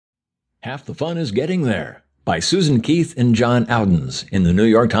Half the Fun is Getting There by Susan Keith and John Oudens in the New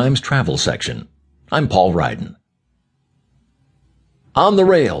York Times Travel section. I'm Paul Ryden. On the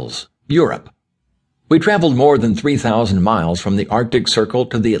Rails, Europe. We traveled more than 3,000 miles from the Arctic Circle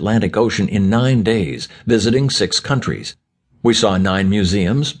to the Atlantic Ocean in 9 days, visiting 6 countries. We saw 9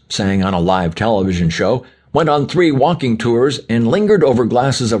 museums, sang on a live television show, went on 3 walking tours, and lingered over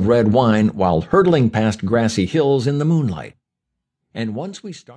glasses of red wine while hurtling past grassy hills in the moonlight. And once we started